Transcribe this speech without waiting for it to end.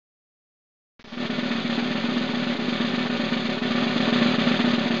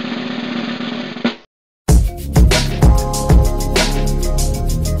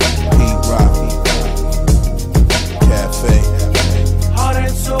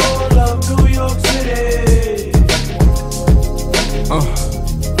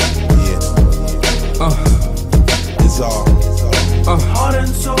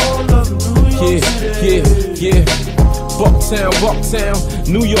Uptown, Bucktown,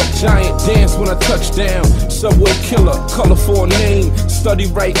 New York Giant, dance when I touch down. Subway killer, color for a name. Study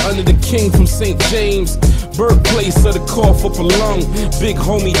right under the king from St. James. Birthplace of the cough up a lung. Big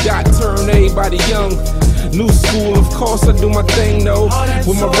homie Dot turn everybody young. New school, of course I do my thing though.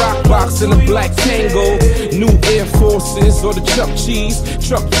 With my rock box and a black tango. New Air Forces or the Chuck Cheese.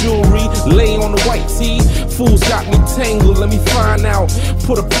 Truck jewelry, lay on the white tee. Fools got me tangled, let me find out.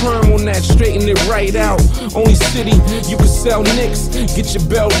 Put a perm on that, straighten it right out. Only city you can sell nicks. Get your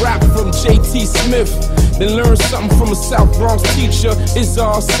bell wrapped from J.T. Smith. Then learn something from a South Bronx teacher. It's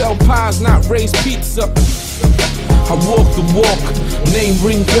all sell pies, not raise pizza. I walk the walk, name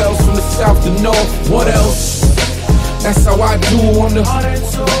ring bells from the south to north. What else? That's how I do on the heart and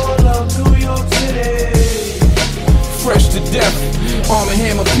soul of New York City. Fresh to death, arm and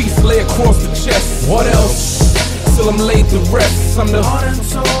hammer piece lay across the chest. What else? Till I'm laid to rest. I'm the heart and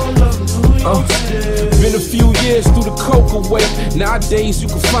soul of New York City. Been a few years through the coke away. Nowadays you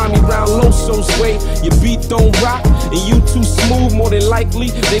can find me round Loso's way. Your beat don't rock and you too smooth. More than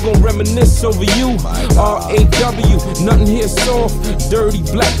likely they gon' reminisce over you. R.A.W. nothing here soft. Dirty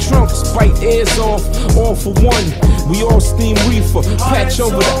black trunks bite ears off. All for one, we all steam reefer. Patch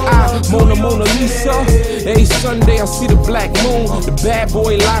over the eye, Mona Lisa. Every Sunday I see the black moon. The bad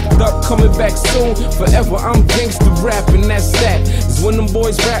boy locked up, coming back soon. Forever I'm gangster rapping, that's that. Cause when them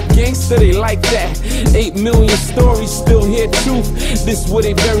boys rap gangster, they like that. 8 million stories, still hear truth. This where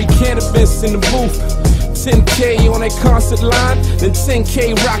they bury cannabis in the booth. 10K on that concert line, then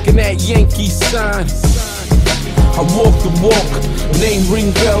 10K rocking that Yankee sign. I walk the walk, name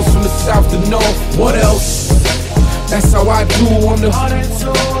ring bells from the south to north. What else? That's how I do on the heart and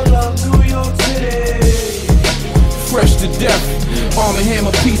soul of New York City. Fresh to death, arm and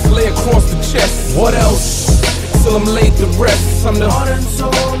hammer piece lay across the chest. What else? Till I'm laid to rest. I'm the heart and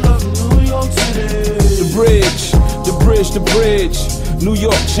soul of New York City. The bridge, the bridge, the bridge. New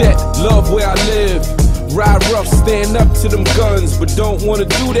York jet, love where I live. Ride rough, stand up to them guns, but don't wanna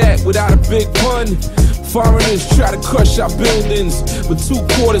do that without a big pun. Foreigners try to crush our buildings, but 2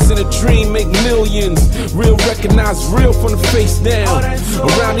 quarters in a dream make millions. Real recognize real from the face down.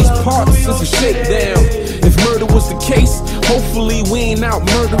 Around these parts it's a shakedown. If murder was the case, hopefully we ain't out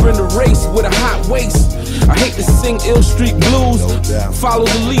murdering the race with a hot waist. I hate to sing Ill Street blues, follow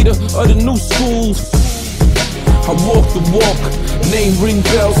the leader of the new schools. I walk the walk, name ring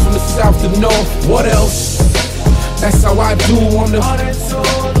bells from the south to north. What else? That's how I do on the heart and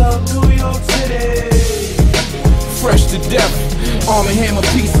soul of New York City. Fresh to death, arm and hammer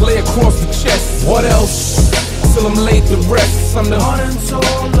piece lay across the chest. What else? Till I'm laid to rest. I'm the heart and soul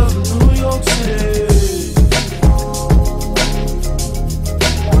of New York City.